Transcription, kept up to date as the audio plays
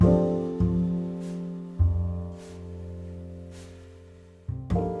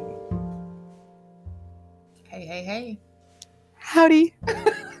Hey. Howdy.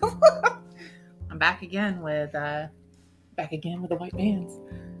 I'm back again with the white vans.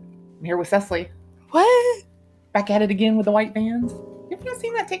 I'm here with Cecily. What? Back at it again with the white vans. You ever not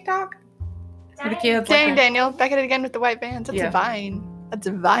seen that TikTok? For the kids. Dang, Daniel, back at it again with the white vans. That's Yeah. a Vine. That's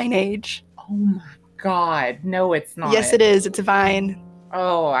a Vine age. Oh my God. No, it's not. Yes, it is. It's a Vine.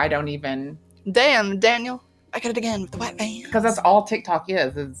 Oh, I don't even. Damn, Daniel, back at it again with the white vans. Because that's all TikTok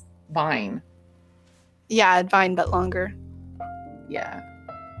is Vine. Yeah, Vine, but longer. Yeah.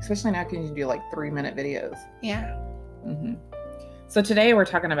 Especially now because you can do like 3-minute videos. Yeah. Mm-hmm. So today we're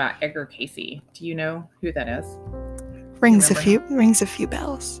talking about Edgar Cayce. Do you know who that is? Rings a few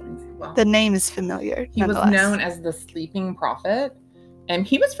bells. Well, The name is familiar. he was known as the Sleeping Prophet, and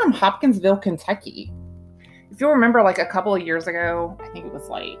he was from Hopkinsville, Kentucky. If you'll remember, like a couple of years ago, I think it was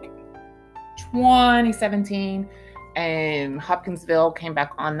like 2017, and Hopkinsville came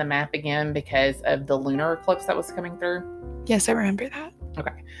back on the map again because of the lunar eclipse that was coming through. Yes, I remember that.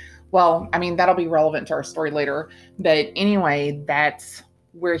 Okay. Well, I mean, that'll be relevant to our story later. But anyway, that's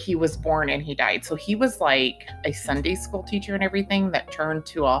where he was born and he died. So he was like a Sunday school teacher and everything that turned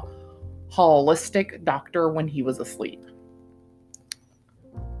to a holistic doctor when he was asleep.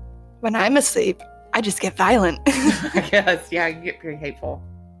 When I'm asleep, I just get violent. I guess. Yeah, you get pretty hateful.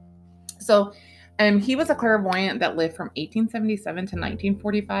 So he was a clairvoyant that lived from 1877 to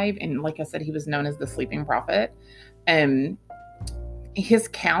 1945. And like I said, he was known as the Sleeping Prophet. His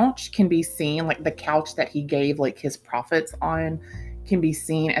couch can be seen, like the couch that he gave like his prophets on can be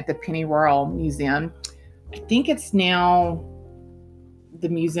seen at the Pennyroyal Museum. I think it's now the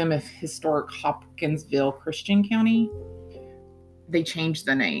Museum of Historic Hopkinsville, Christian County. They changed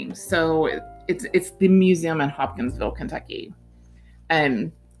the name. So it's the museum in Hopkinsville, Kentucky.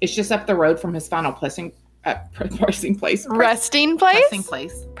 It's just up the road from his final resting place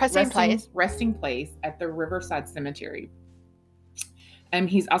at the Riverside Cemetery.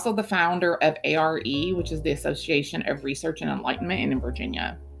 He's also the founder of ARE, which is the Association of Research and Enlightenment in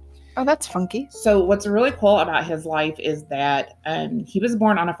Virginia. Oh, that's funky. So what's really cool about his life is that he was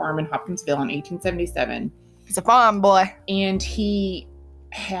born on a farm in Hopkinsville in 1877. He's a farm boy. And he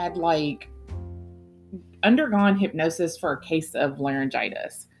had like undergone hypnosis for a case of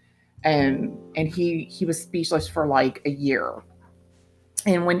laryngitis. And he was speechless for like a year.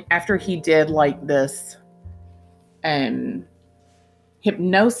 And after he did like this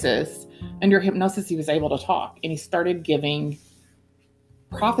hypnosis, under hypnosis he was able to talk, and he started giving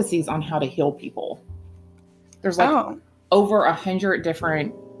prophecies on how to heal people. There's like over 100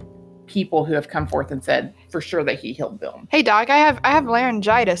 different people who have come forth and said for sure that he healed them. Hey doc, I have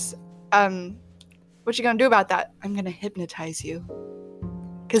laryngitis. What you gonna do about that? I'm gonna hypnotize you.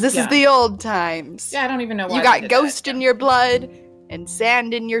 Because this is the old times. Yeah, I don't even know why. You got ghost in your blood and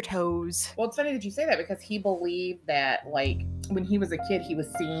sand in your toes. Well, it's funny that you say that because he believed that, like, when he was a kid, he was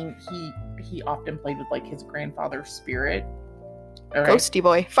seeing, he often played with, like, his grandfather's spirit. Right? Ghosty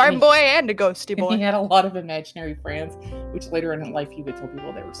boy. Farm boy and a ghosty boy. He had a lot of imaginary friends, which later in life he would tell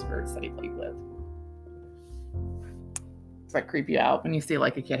people they were spirits that he played with. It's like creep you out when you see,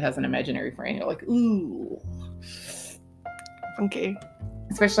 like, a kid has an imaginary friend. You're like, ooh. Okay.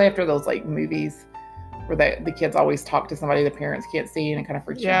 Especially after those, like, movies where the kids always talk to somebody the parents can't see, and it kind of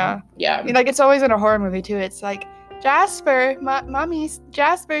freaks you out. Yeah. I mean, like, it's always in a horror movie, too. It's like, Jasper,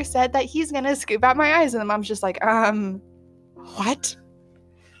 Jasper said that he's going to scoop out my eyes. And the mom's just like, what?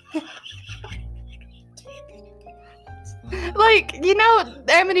 Like, you know,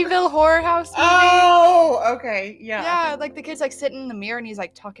 the Amityville Horror House movie? Oh, okay. Yeah. Yeah, like the kid's like sitting in the mirror and he's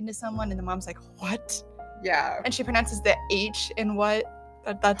like talking to someone and the mom's like, what? Yeah. And she pronounces the H in what?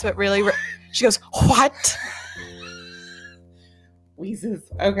 That's what really... She goes, what? Wheezes.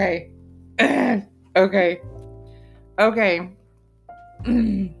 Okay. Okay.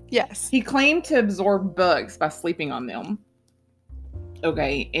 Yes. He claimed to absorb bugs by sleeping on them.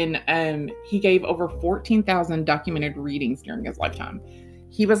 Okay. And he gave over 14,000 documented readings during his lifetime.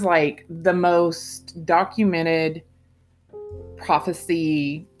 He was like the most documented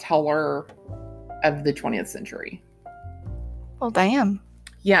prophecy teller of the 20th century. Well, damn.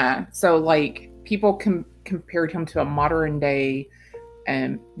 Yeah. So, like, people compared him to a modern day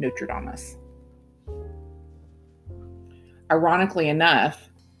Nostradamus. Ironically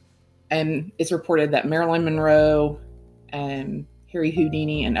enough, it's reported that Marilyn Monroe and Harry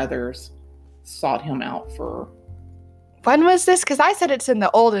Houdini and others sought him out for... When was this? Because I said it's in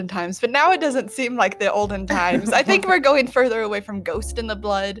the olden times, but now it doesn't seem like the olden times. I think we're going further away from Ghost in the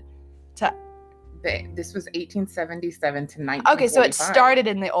Blood to... This was 1877 to 1945. Okay, so it started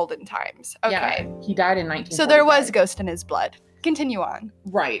in the olden times. Okay. Yeah, he died in 1945. So there was ghost in his blood. Continue on.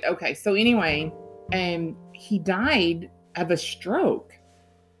 Right, okay. So anyway, he died of a stroke.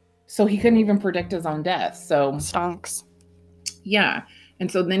 So he couldn't even predict his own death. So Stonks. yeah.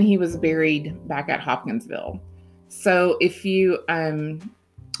 And so then he was buried back at Hopkinsville. So if you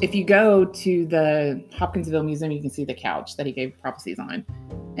go to the Hopkinsville Museum, you can see the couch that he gave prophecies on.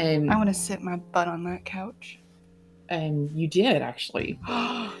 And I want to sit my butt on that couch. And you did, actually.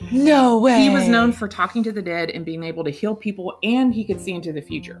 No way. He was known for talking to the dead and being able to heal people, and he could see into the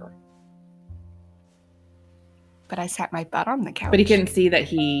future. But I sat my butt on the couch. But he couldn't see that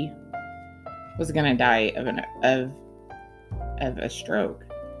he was going to die of a stroke.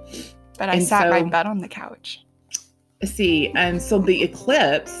 But I sat my butt on the couch. See, and so the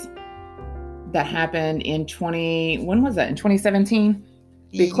eclipse that happened in 2017?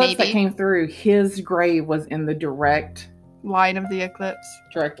 The eclipse that came through, his grave was in the direct line of the eclipse.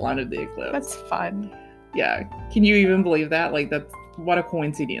 Direct line of the eclipse. That's fun. Yeah. Can you even believe that? Like, that's what a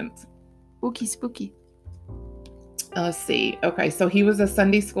coincidence. Spooky, spooky. Let's see. Okay, so he was a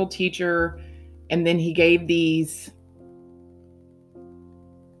Sunday school teacher, and then he gave these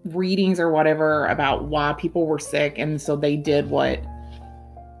readings or whatever about why people were sick, and so they did whatever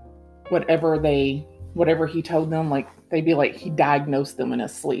he told them. Like, they'd be like, he diagnosed them in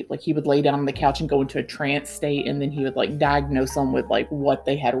his sleep. Like, he would lay down on the couch and go into a trance state, and then he would like diagnose them with like what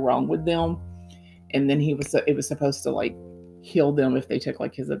they had wrong with them, and then it was supposed to like heal them if they took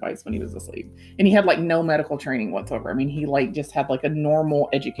like his advice when he was asleep. And he had like no medical training whatsoever. I mean, he like just had like a normal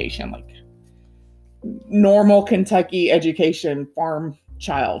education, like normal Kentucky education, farm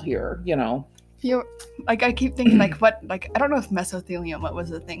child here, you know. Like, I keep thinking, like, what, like, I don't know if mesothelioma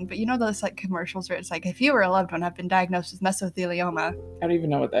was a thing, but you know those, like, commercials where it's like, if you or a loved one have been diagnosed with mesothelioma. I don't even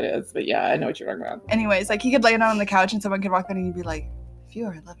know what that is, but yeah, I know what you're talking about. Anyways, like, he could lay down on the couch and someone could walk in and he'd be like, if you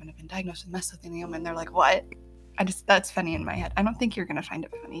or a loved one have been diagnosed with mesothelioma, and they're like, what? That's funny in my head. I don't think you're gonna find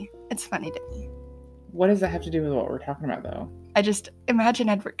it funny. It's funny to me. What does that have to do with what we're talking about, though? I just imagine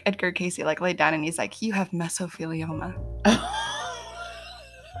Edgar Cayce, like, laid down and he's like, you have mesothelioma.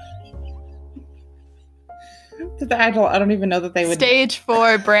 I don't even know that they would. Stage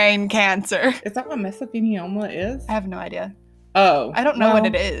 4 brain cancer. Is that what mesothelioma is? I have no idea. Oh. I don't know what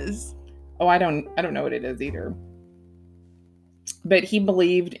it is. Oh, I don't know what it is either. But he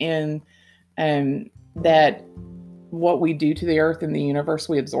believed in that what we do to the earth and the universe,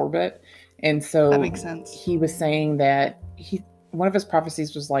 we absorb it. And so that makes sense. He was saying that one of his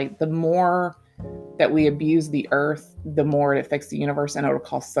prophecies was like, the more that we abuse the earth, the more it affects the universe, and it'll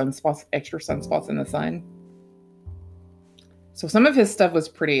cause sunspots, extra sunspots in the sun. So some of his stuff was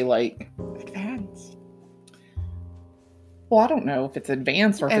pretty like advanced. Well, I don't know if it's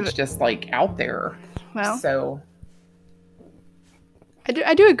advanced or if it's just like out there. Well, so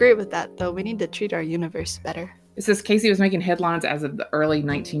I do agree with that, though. We need to treat our universe better. It says Cayce was making headlines as of the early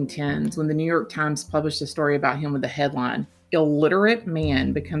 1910s when the New York Times published a story about him with the headline, "Illiterate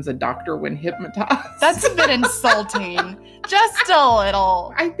man becomes a doctor when hypnotized." That's a bit insulting. Just a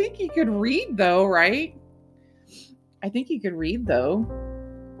little. I think he could read, though, right? I think he could read, though.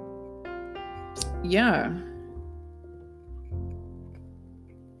 Yeah.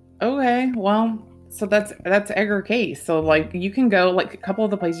 Okay, well, so that's Edgar Cayce. So, like, you can go, like, a couple of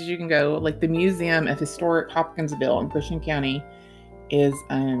the places you can go, like, the Museum of Historic Hopkinsville in Christian County is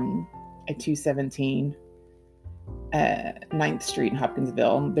at 217 9th Street in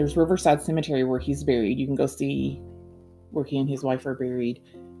Hopkinsville. There's Riverside Cemetery where he's buried. You can go see where he and his wife are buried.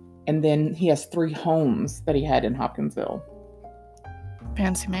 And then he has 3 homes that he had in Hopkinsville.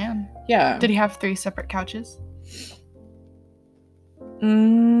 Fancy man. Yeah. Did he have 3 separate couches?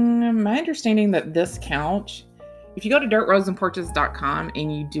 My understanding that this couch, if you go to dirtroseandporches.com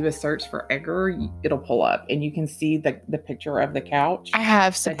and you do a search for Edgar, it'll pull up and you can see the picture of the couch. I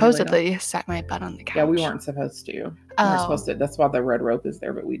have supposedly sat my butt on the couch. Yeah, we weren't supposed to. We weren't supposed to. That's why the red rope is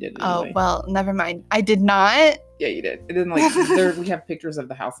there, but we did anyway. Oh, well, never mind. I did not. Yeah, you did. And then, like, we have pictures of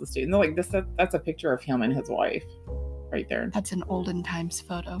the houses too. And they're like, that's a picture of him and his wife right there. That's an olden times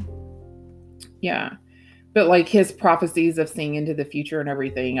photo. Yeah. But, like, his prophecies of seeing into the future and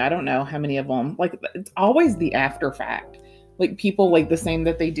everything, I don't know how many of them, like, it's always the after fact. Like, people, like, the same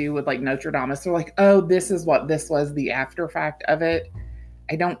that they do with, like, Notre Dame. They're like, oh, this is what this was, the after fact of it.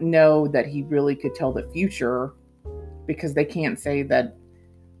 I don't know that he really could tell the future because they can't say that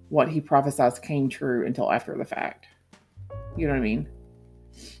what he prophesied came true until after the fact. You know what I mean?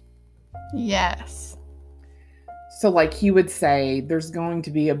 Yes. So, like, he would say, there's going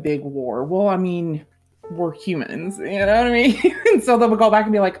to be a big war. Well, I mean, we're humans, you know what I mean? And so they'll go back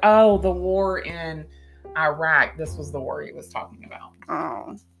and be like, oh, the war in Iraq, this was the war he was talking about.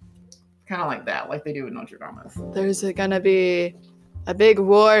 Oh. Kind of like that, like they do with Notre Dame. There's gonna be a big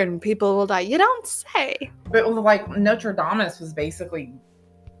war and people will die. You don't say. But it was like Notre Dame was basically,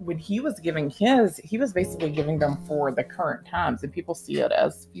 when he was giving his, he was basically giving them for the current times, and people see it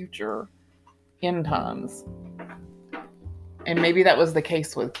as future end times. And maybe that was the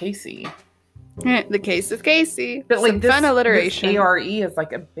case with Casey. The case of Casey. But like Some this, fun alliteration. this ARE is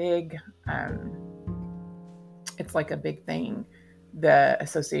like a big, it's like a big thing. The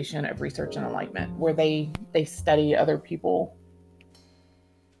Association of Research and Enlightenment, where they study other people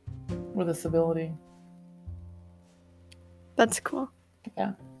with disability. That's cool.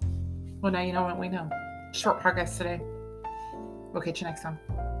 Yeah. Well, now you know what we know. Short progress today. We'll catch you next time.